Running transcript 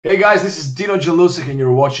Hey guys, this is Dino Jalusic and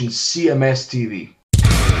you're watching CMS TV.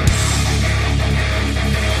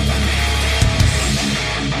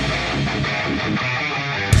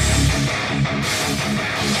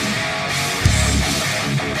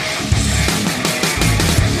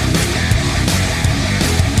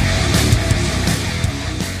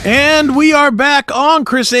 And we are back on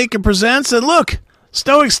Chris Aiken Presents. And look,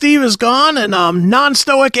 Stoic Steve is gone and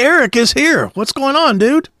non-stoic Eric is here. What's going on,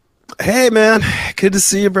 dude? Hey, man. Good to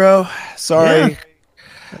see you, bro. Sorry. Yeah.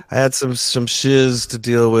 I had some shiz to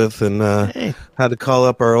deal with and had to call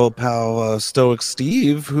up our old pal Stoic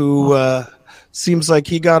Steve, who seems like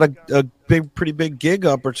he got a pretty big gig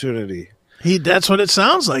opportunity. That's what it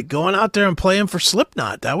sounds like, going out there and playing for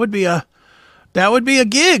Slipknot. That would be a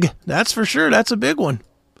gig. That's for sure. That's a big one.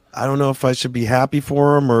 I don't know if I should be happy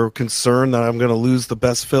for him or concerned that I'm going to lose the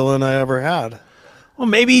best fill-in I ever had. Well,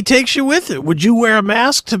 maybe he takes you with it. Would you wear a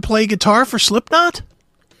mask to play guitar for Slipknot?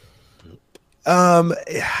 I've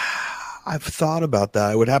thought about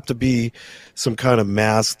that. It would have to be some kind of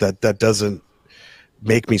mask that doesn't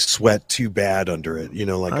make me sweat too bad under it. You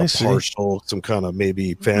know, like partial, some kind of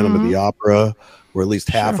maybe Phantom of the Opera, where at least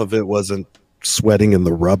half of it wasn't sweating in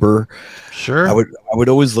the rubber. Sure. I would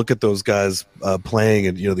always look at those guys playing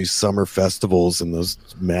at these summer festivals and those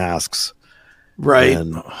masks. Right.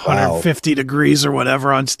 And, 150 degrees or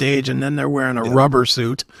whatever on stage, and then they're wearing a rubber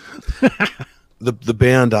suit. The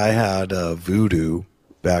band I had, Voodoo,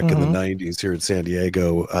 back in the 90s here in San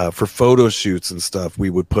Diego, for photo shoots and stuff, we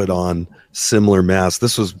would put on similar masks.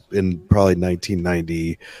 This was in probably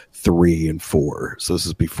 1993 and 4. So this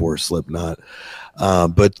is before Slipknot.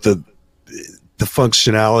 But the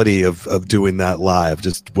functionality of doing that live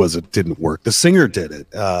just didn't work. The singer did it.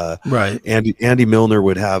 Right. Andy Milner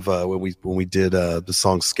would have when we did the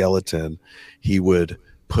song Skeleton, he would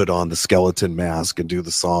put on the skeleton mask and do the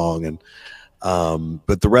song, and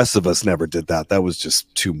but the rest of us never did that. That was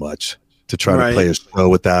just too much to try to play a show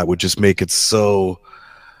with that. Would just make it so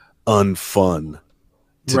unfun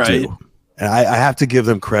to do. And I have to give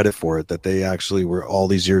them credit for it, that they actually were all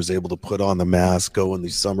these years able to put on the mask, go on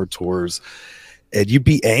these summer tours, and you'd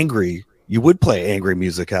be angry. You would play angry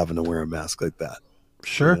music having to wear a mask like that.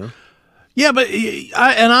 Sure. You know? Yeah, but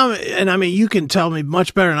I mean, you can tell me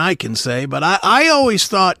much better than I can say, but I always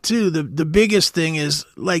thought too, the biggest thing is,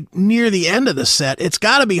 like, near the end of the set, it's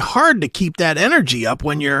got to be hard to keep that energy up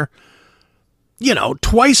when you're,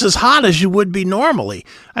 twice as hot as you would be normally.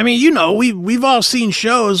 I mean, we've all seen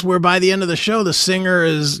shows where by the end of the show, the singer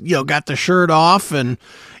is, got the shirt off and,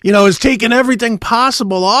 is taking everything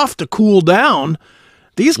possible off to cool down.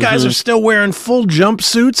 These guys are still wearing full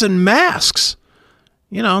jumpsuits and masks.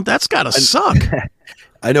 That's got to suck.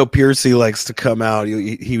 I know Piercy likes to come out.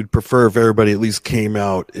 He would prefer if everybody at least came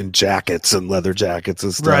out in jackets and leather jackets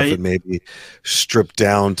and stuff, and maybe stripped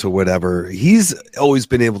down to whatever. He's always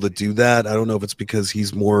been able to do that. I don't know if it's because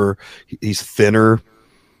he's thinner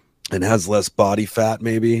and has less body fat.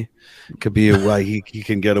 Maybe could be why he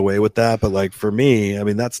can get away with that. But like for me, I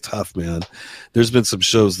mean, that's tough, man. There's been some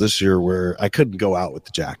shows this year where I couldn't go out with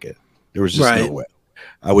the jacket. There was just no way.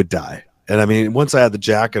 I would die. And I mean, once I had the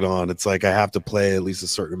jacket on, it's like I have to play at least a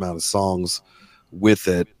certain amount of songs with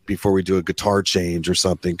it before we do a guitar change or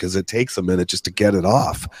something, because it takes a minute just to get it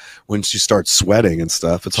off. Once you start sweating and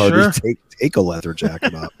stuff, it's hard to take a leather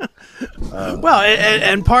jacket off. Well,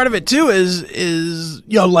 and part of it too is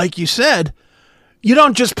like you said, you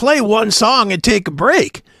don't just play one song and take a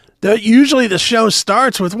break. Usually the show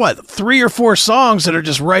starts with 3 or 4 songs that are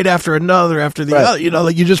just right after another after the other.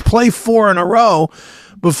 Like you just play 4 in a row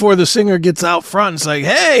before the singer gets out front and it's like,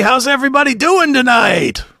 hey, how's everybody doing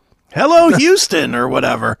tonight? Hello, Houston, or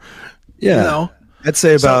whatever. Yeah. I'd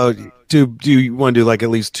say about, do you want to do like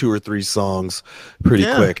at least 2 or 3 songs pretty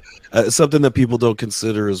quick? Something that people don't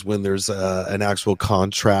consider is when there's an actual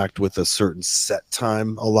contract with a certain set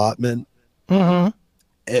time allotment.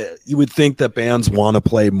 You would think that bands want to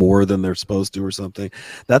play more than they're supposed to or something.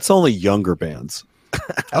 That's only younger bands.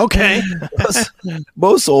 Okay.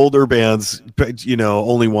 Most older bands,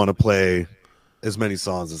 only want to play as many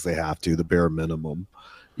songs as they have to, the bare minimum,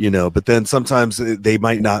 but then sometimes they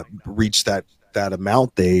might not reach that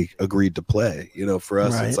amount they agreed to play. For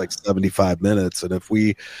us, it's like 75 minutes. And if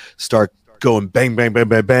we start going bang, bang, bang,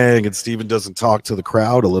 bang, bang, and Steven doesn't talk to the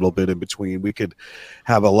crowd a little bit in between, we could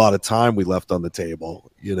have a lot of time we left on the table,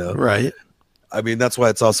 Right. I mean, that's why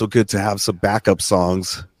it's also good to have some backup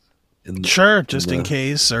songs. Just in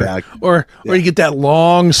case, or you get that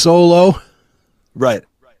long solo. Right.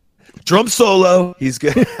 Drum solo. He's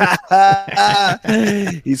good.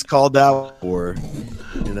 He's called out for,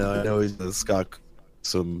 I know he's got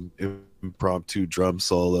some impromptu drum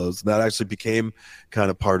solos. That actually became kind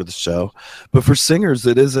of part of the show. But for singers,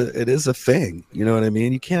 it is a thing. You know what I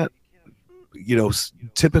mean? You can't,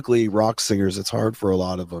 typically rock singers, it's hard for a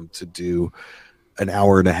lot of them to do an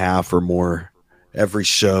hour and a half or more every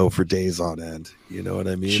show for days on end. You know what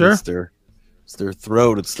I mean? Sure. It's their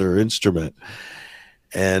throat, it's their instrument.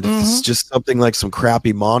 And it's just something like some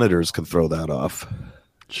crappy monitors can throw that off.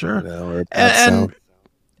 Sure. Or a bad sound.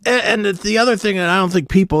 And the other thing that I don't think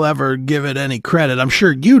people ever give it any credit, I'm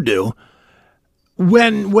sure you do,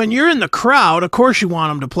 when you're in the crowd, of course you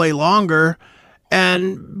want them to play longer,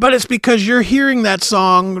 but it's because you're hearing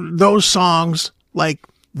those songs like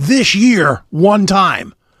this year one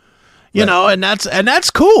time, you know, and that's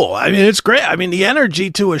cool. I mean, it's great. I mean, the energy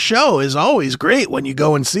to a show is always great when you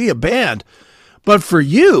go and see a band, but for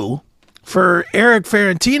you, for Eric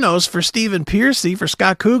Ferentinos, for Stephen Pearcy, for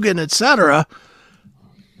Scott Coogan, etc.,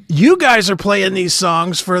 you guys are playing these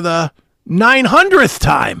songs for the 900th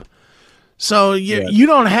time. So you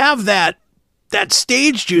don't have that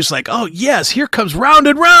stage juice like, oh yes, here comes Round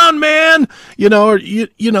and Round, man. You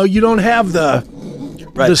don't have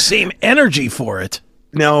the same energy for it.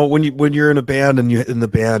 Now, when you're in a band and the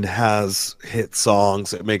band has hit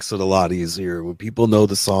songs, it makes it a lot easier. When people know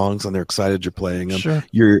the songs and they're excited you're playing them, sure.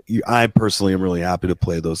 I personally am really happy to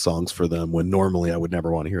play those songs for them when normally I would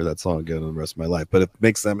never want to hear that song again in the rest of my life. But if it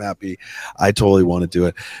makes them happy, I totally want to do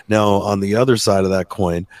it. Now, on the other side of that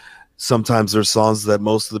coin, sometimes there's songs that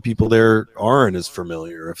most of the people there aren't as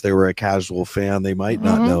familiar. If they were a casual fan, they might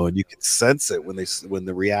not know, and you can sense it when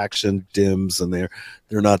the reaction dims and they're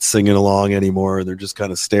not singing along anymore, and they're just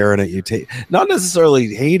kind of staring at you, not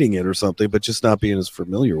necessarily hating it or something, but just not being as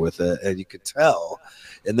familiar with it, and you could tell.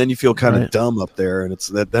 And then you feel kind of dumb up there, and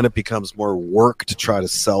then it becomes more work to try to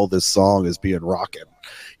sell this song as being rockin'.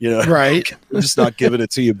 Right? They're just not giving it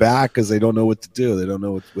to you back because they don't know what to do. They don't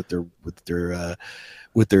know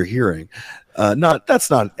what they're hearing. That's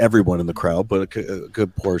not everyone in the crowd, but a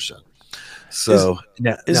good portion. So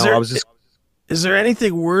is there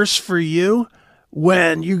anything worse for you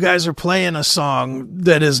when you guys are playing a song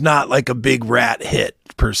that is not like a big rat hit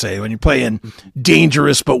per se, when you're playing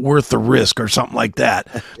Dangerous but Worth the Risk or something like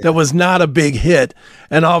that, that was not a big hit,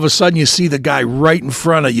 and all of a sudden you see the guy right in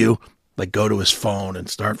front of you like go to his phone and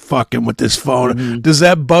start fucking with this phone? Does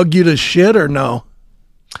that bug you to shit or no?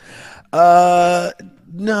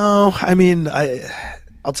 No, I mean,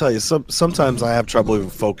 I'll tell you, sometimes I have trouble even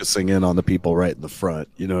focusing in on the people right in the front.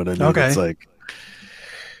 You know what I mean? Okay. It's like,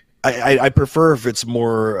 I prefer if it's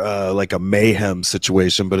more like a mayhem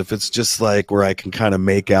situation, but if it's just like where I can kind of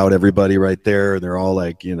make out everybody right there and they're all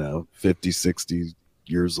like, 50, 60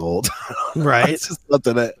 years old. Right. It's just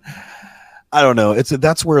something that, I don't know.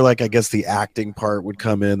 That's where, like, I guess the acting part would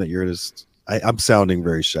come in, that you're just, I'm sounding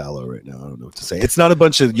very shallow right now. I don't know what to say. It's not a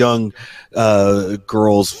bunch of young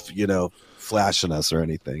girls, flashing us or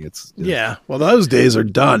anything. Well, those days are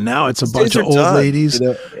done. Now it's a bunch of old ladies.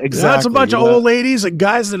 Exactly. Now it's a bunch of old ladies and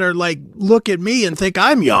guys that are like, look at me and think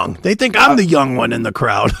I'm young. They think I'm the young one in the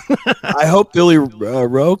crowd. I hope Billy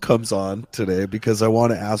Rowe comes on today because I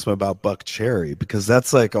want to ask him about Buck Cherry, because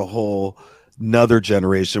that's like a whole another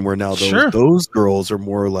generation where now those girls are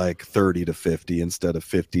more like 30 to 50 instead of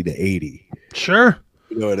 50 to 80. Sure.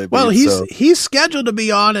 You know what I mean? Well, he's scheduled to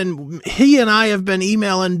be on, and he and I have been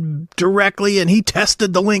emailing directly, and he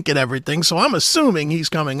tested the link and everything, so I'm assuming he's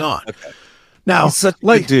coming on. Okay. Now, he's such a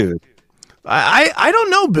good dude. I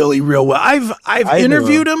don't know Billy real well. I've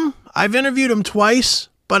interviewed him. I've interviewed him twice,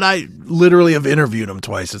 but I literally have interviewed him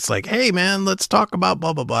twice. It's like, hey man, let's talk about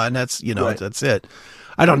blah blah blah, and that's that's it.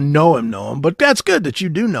 I don't know him, but that's good that you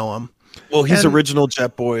do know him. Well, he's original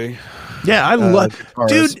Jet Boy. Yeah, I love,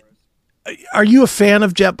 dude. Are you a fan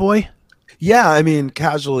of Jet Boy? Yeah, I mean,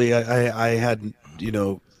 casually, I had,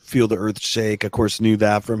 Feel the Earth Shake. Of course, knew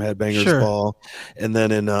that from Headbangers Ball. And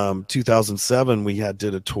then in 2007, we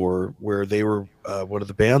did a tour where they were one of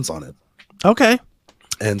the bands on it. Okay.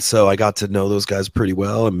 And so I got to know those guys pretty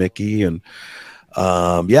well, and Mickey, and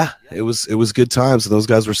it was good times. And those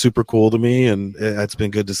guys were super cool to me, and it's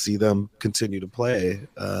been good to see them continue to play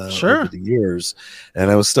over the years.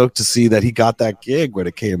 And I was stoked to see that he got that gig when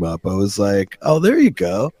it came up. I was like, oh, there you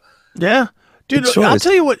go. Yeah. Dude, I'll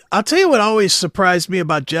tell you what always surprised me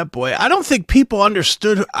about Jet Boy. I don't think people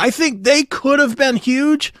understood. I think they could have been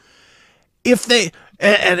huge if they,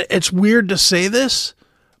 and it's weird to say this,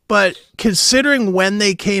 but considering when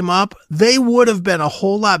they came up, they would have been a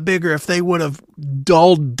whole lot bigger if they would have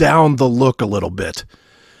dulled down the look a little bit,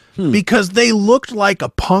 because they looked like a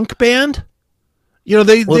punk band.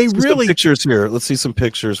 They really pictures here. Let's see some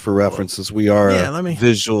pictures for references. We are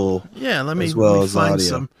visual. Yeah, let me as well find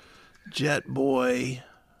as audio. some Jet Boy.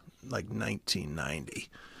 like 1990.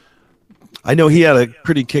 I know he had a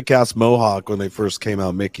pretty kick-ass mohawk when they first came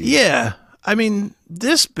out, Mickey. Yeah. I mean,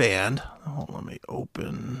 this band, let me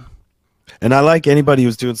open. And I like anybody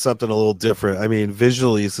who's doing something a little different. I mean,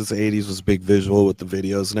 visually, since the 80s was big visual with the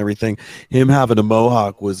videos and everything, him having a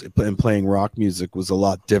mohawk and playing rock music was a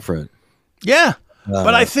lot different. Yeah.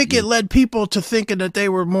 But I think it led people to thinking that they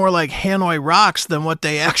were more like Hanoi Rocks than what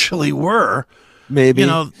they actually were. Maybe. You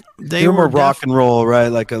know, they were more rock and roll, right?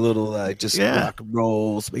 Like a little like just rock and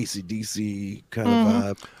roll, spacey DC kind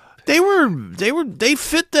of vibe. They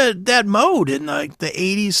fit that mode in like the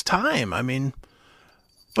 80s time. I mean,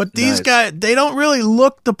 but these guys, they don't really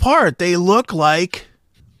look the part. They look like,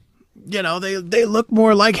 you know, they look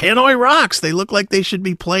more like Hanoi Rocks. They look like they should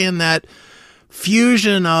be playing that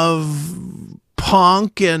fusion of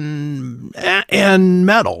punk and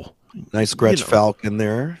metal. Nice Gretsch Falcon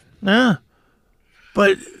there. Yeah.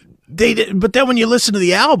 But but then when you listen to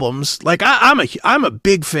the albums, like I'm a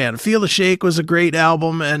big fan. Feel the Shake was a great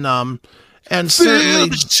album, and certainly Feel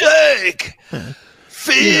the Shake.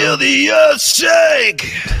 Feel the earth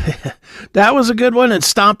shake. That was a good one, and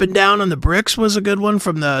Stomping Down on the Bricks was a good one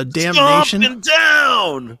from the Damnation. Stomping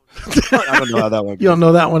Down. I don't know how that one goes. You don't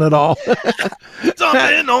know that one at all.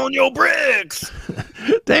 Stomping on your bricks.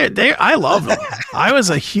 I love them. I was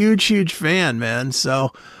a huge fan, man.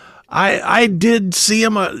 So I did see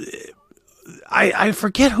him. I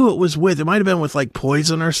forget who it was with. It might have been with like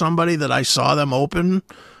Poison or somebody that I saw them open.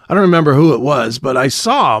 I don't remember who it was, but I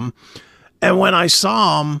saw them. And when I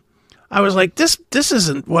saw them, I was like, this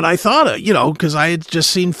isn't what I thought of, you know, because I had just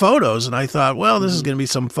seen photos and I thought, well, this is going to be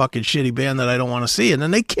some fucking shitty band that I don't want to see. And then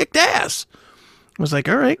they kicked ass. I was like,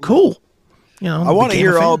 all right, cool. You know, I want to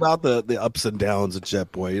hear all about the ups and downs of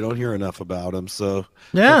Jet Boy. You don't hear enough about him, so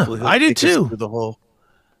yeah, I did too. The whole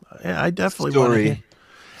I definitely want to hear.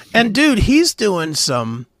 And dude, he's doing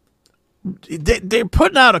some. They're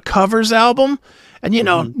putting out a covers album, and you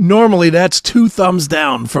know, normally that's 2 thumbs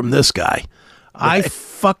down from this guy. I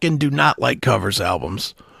fucking do not like covers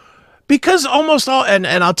albums because almost all, and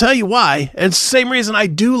I'll tell you why. It's the same reason I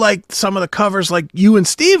do like some of the covers like you and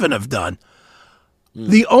Steven have done.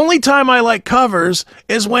 The only time I like covers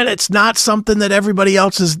is when it's not something that everybody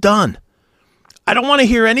else has done. I don't want to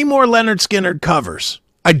hear any more Leonard Skinner covers.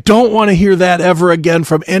 I don't want to hear that ever again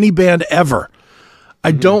from any band ever.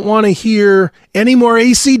 I don't want to hear any more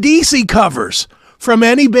AC/DC covers from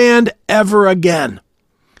any band ever again.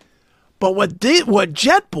 But what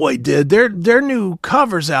Jet Boy did, their new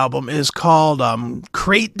covers album is called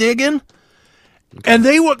Crate Diggin', and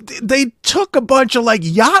they took a bunch of like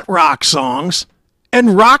yacht rock songs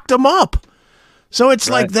and rocked them up. So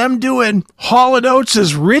it's like them doing Hall &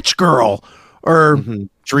 Oates' Rich Girl or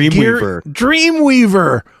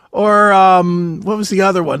Dreamweaver or what was the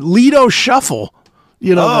other one? Lido Shuffle.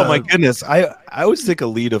 You know, oh my goodness! I always think of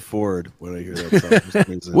Lita Ford when I hear that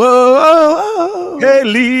song. Whoa, hey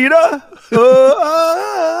Lita!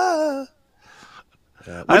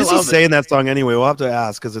 What does he say in that song anyway? We'll have to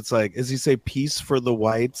ask because it's like, does he say "Peace for the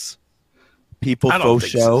whites, people faux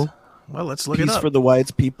show"? So. Well, let's look it Peace up. for the whites,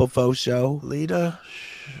 people faux show. Lita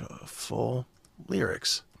Shuffle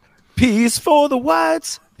lyrics. Peace for the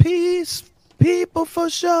whites, peace, people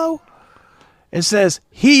faux show. It says,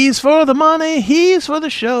 he's for the money, he's for the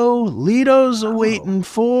show. Lito's waiting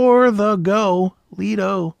for the go.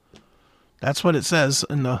 Lito. That's what it says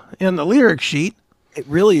in the lyric sheet. It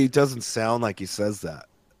really doesn't sound like he says that.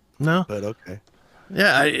 No. But okay.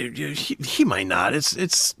 Yeah, he might not.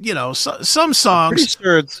 It's you know, some songs. I'm pretty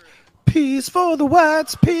sure it's peace for the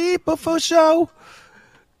whites, people for show.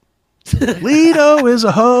 Lito is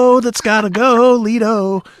a hoe that's gotta go,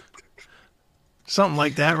 Lito. Something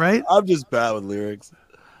like that, right? I'm just bad with lyrics.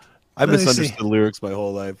 I misunderstood lyrics my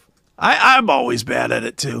whole life. I'm always bad at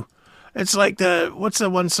it too. It's like what's the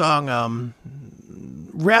one song?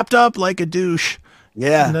 Wrapped Up Like a Douche.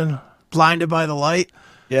 Yeah. And then Blinded by the Light.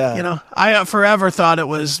 Yeah. You know, I forever thought it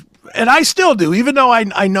was, and I still do, even though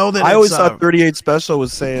I know that I always thought 38 Special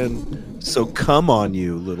was saying, so come on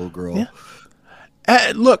you, little girl.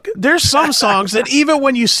 Yeah. Look, there's some songs that even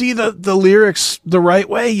when you see the lyrics the right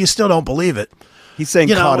way, you still don't believe it. He's saying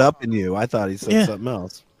caught up in you. I thought he said something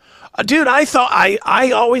else. Dude, I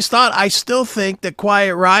always thought, I still think that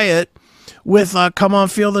Quiet Riot with Come On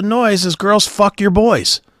Feel the Noise is girls fuck your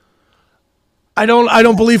boys. I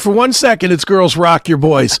don't believe for 1 second it's girls rock your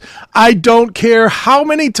boys. I don't care how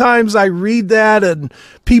many times I read that and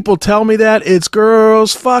people tell me that it's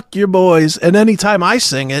girls fuck your boys. And anytime I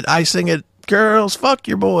sing it girls fuck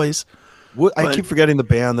your boys. I keep forgetting the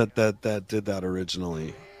band that did that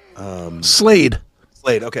originally. Slade.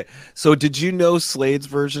 Slade. Okay. So did you know Slade's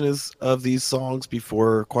version of these songs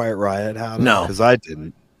before Quiet Riot had them? No. Because I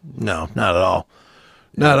didn't. No, not at all.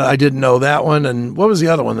 I didn't know that one. And what was the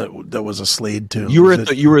other one that was a Slade tune? You were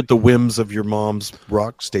at the whims of your mom's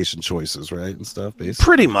rock station choices, right, and stuff. Basically,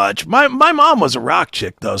 pretty much. My mom was a rock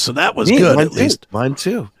chick though, so that was good. At least mine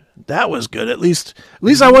too. That was good. At least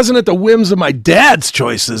I wasn't at the whims of my dad's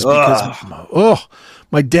choices because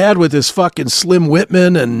my dad with his fucking Slim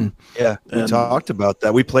Whitman and we talked about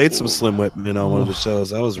that. We played some Slim Whitman on one of the shows.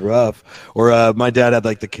 That was rough. Or my dad had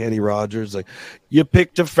like the Kenny Rogers, like you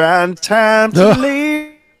picked a fine time to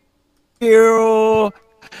leave here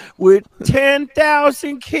with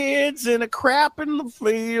 10,000 kids and a crap in the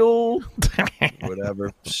field.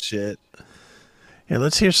 Whatever shit. Here,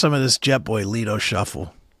 let's hear some of this Jet Boy Lido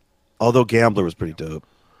Shuffle. Although Gambler was pretty dope.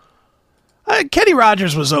 Kenny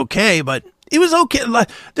Rogers was okay, but he was okay.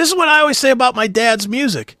 This is what I always say about my dad's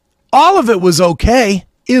music. All of it was okay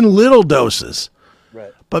in little doses.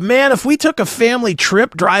 Right. But man, if we took a family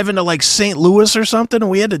trip driving to like St. Louis or something and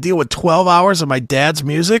we had to deal with 12 hours of my dad's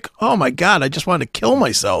music, oh my God, I just wanted to kill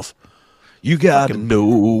myself. You gotta know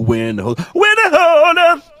when to hold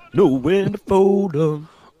up, know when to fold up.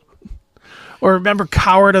 Or remember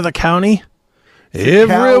Coward of the County?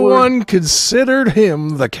 Everyone considered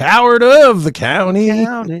him the coward of the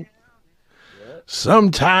county.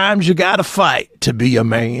 Sometimes you gotta fight to be a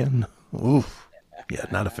man. Oof. Yeah,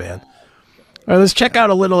 not a fan. All right, let's check out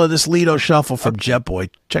a little of this Lido Shuffle from Jet Boy.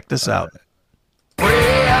 Check this out.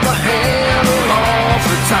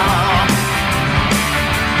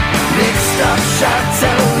 Next up, shots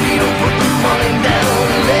out, Lido put the money down,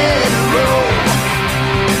 let it roll.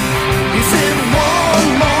 He said one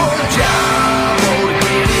more job, oh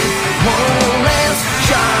get it, one last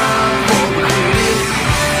shot, oh get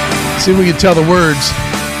it. See if we can tell the words.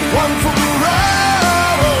 One for the road,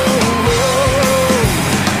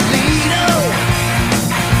 Lido.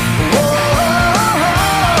 Whoa.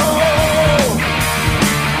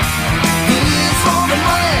 He's for the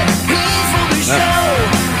money, he's for the show.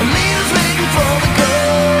 Lido's waiting for the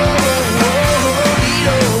goal.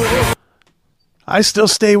 Lido. I still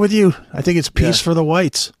stay with you. I think it's Peace for the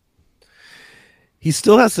Whites. He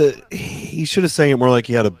still has to. He should have sang it more like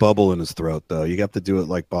he had a bubble in his throat, though. You have to do it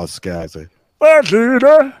like Boss Skaggs. Like,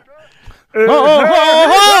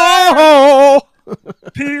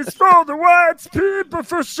 Peace for the whites, people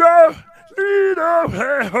for sure. Leader,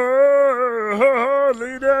 hey, ho,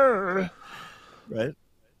 leader. right?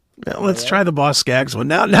 Yeah, let's try the Boss Skaggs one.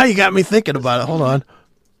 Now you got me thinking about it. Hold on.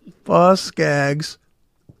 Boss Skaggs.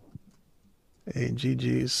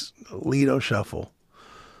 AGG's Lido Shuffle.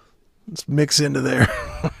 Let's mix into there.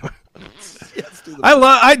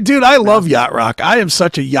 I love yacht rock. I am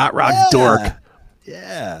such a yacht rock dork.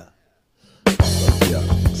 Yeah.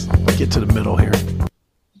 Let's get to the middle here.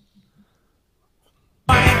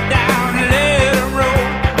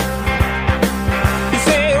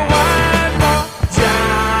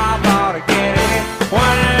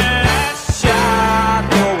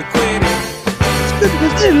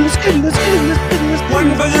 Here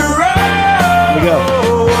we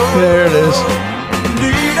go. There it is.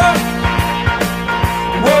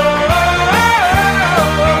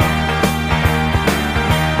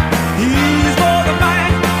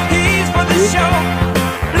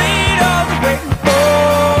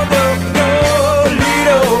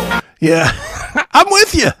 Yeah, I'm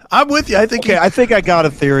with you. I think. Okay, I think I got a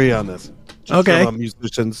theory on this. Just Okay. From a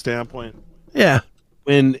musician standpoint. Yeah.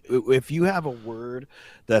 If you have a word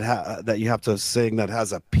that you have to sing that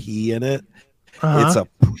has a P in it, it's a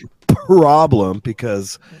problem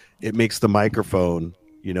because it makes the microphone,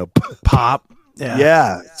 Pop. Yeah.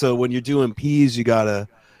 Yeah. So when you're doing P's, you gotta,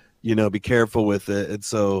 be careful with it. And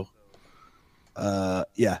so,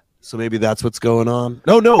 yeah. So maybe that's what's going on.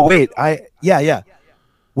 No, wait. Yeah.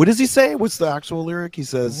 What does he say? What's the actual lyric? He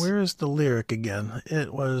says, Where is the lyric again?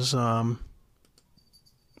 It was let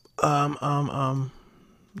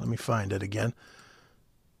me find it again.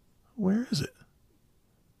 Where is it?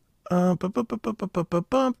 oh,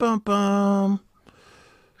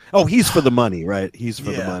 he's for the money, right? He's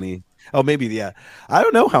for the money. Oh, maybe, yeah. I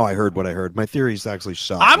don't know how I heard what I heard. My theory's actually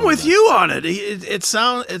shot. I'm with you on it. It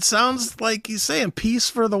sounds like he's saying peace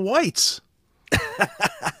for the whites.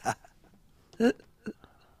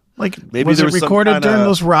 Like Maybe was there it was some recorded kinda- during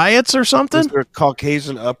those riots or something? Was there a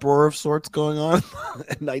Caucasian uproar of sorts going on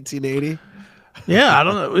in 1980? Yeah, I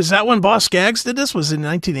don't know. Is that when Boss Skaggs did this? Was it in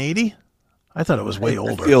 1980? I thought it was way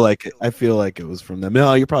older. I feel like it was from them.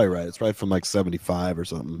 No, you're probably right. It's probably from like 75 or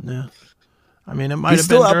something. Yeah. I mean, it might He's have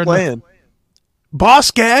still been out during playing. Boss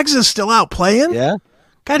Skaggs is still out playing? Yeah.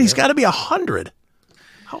 God, he's got to be 100.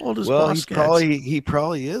 How old is Well, Boss Skaggs? he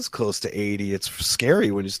probably is close to 80. It's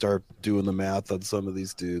scary when you start doing the math on some of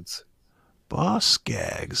these dudes. Boss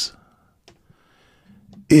Skaggs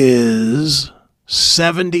is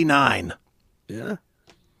 79. Yeah.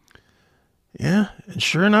 Yeah, and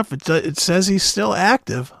sure enough, it says he's still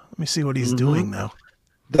active. Let me see what he's doing now.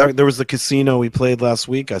 There was the casino we played last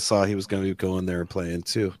week. I saw he was going to be going there and playing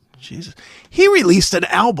too. Jesus. He released an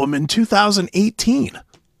album in 2018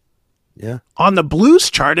 Yeah. on the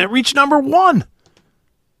blues chart. It reached number 1.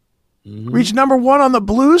 Reached number 1 on the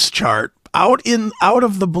blues chart. Out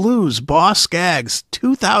of the blues, Boss Skaggs,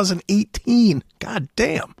 2018. God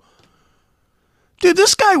damn. Dude,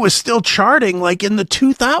 this guy was still charting like in the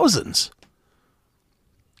 2000s.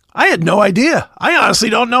 I had no idea. I honestly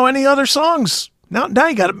don't know any other songs. Now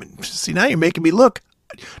you got to see. Now you're making me look.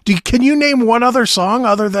 Can you name one other song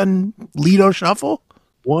other than Lido Shuffle?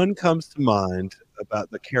 One comes to mind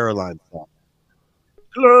about the Caroline song.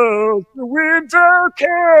 Close the window,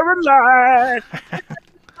 Caroline.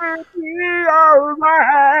 It'll be all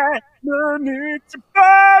right. No need to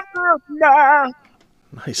bother now.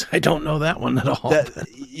 Nice. I don't know that one at all.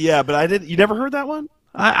 Yeah, but I did. You never heard that one?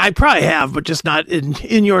 I probably have, but just not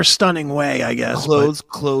in your stunning way, I guess.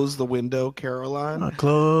 Close the window, Caroline.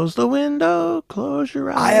 Close the window, close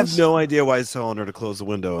your eyes. I have no idea why he's telling her to close the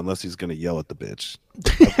window unless he's going to yell at the bitch.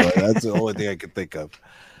 That's the only thing I could think of.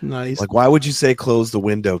 Nice. Like, why would you say close the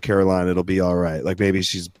window, Caroline? It'll be all right. Like, maybe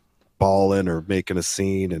she's bawling or making a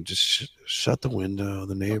scene and just shut the window,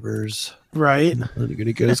 the neighbors. Right. You're going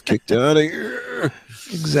to get us kicked out of here.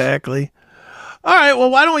 Exactly. All right, well,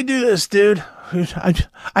 why don't we do this, dude?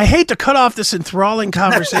 I hate to cut off this enthralling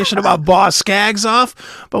conversation about Boss Skaggs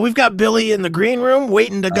off, but we've got Billy in the green room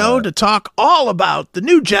waiting to go to talk all about the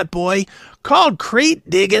new Jet Boy called Crate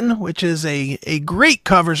Diggin', which is a great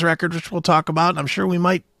covers record, which we'll talk about. I'm sure we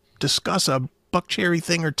might discuss a Buckcherry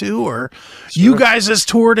thing or two, or you guys'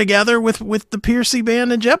 tour together with the Piercy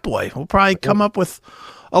Band and Jet Boy. We'll probably come up with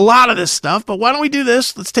a lot of this stuff, but why don't we do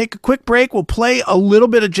this? Let's take a quick break. We'll play a little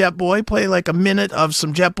bit of Jet Boy, play like a minute of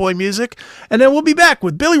some Jet Boy music, and then we'll be back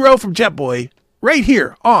with Billy Rowe from Jet Boy right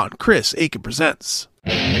here on Chris Aiken Presents.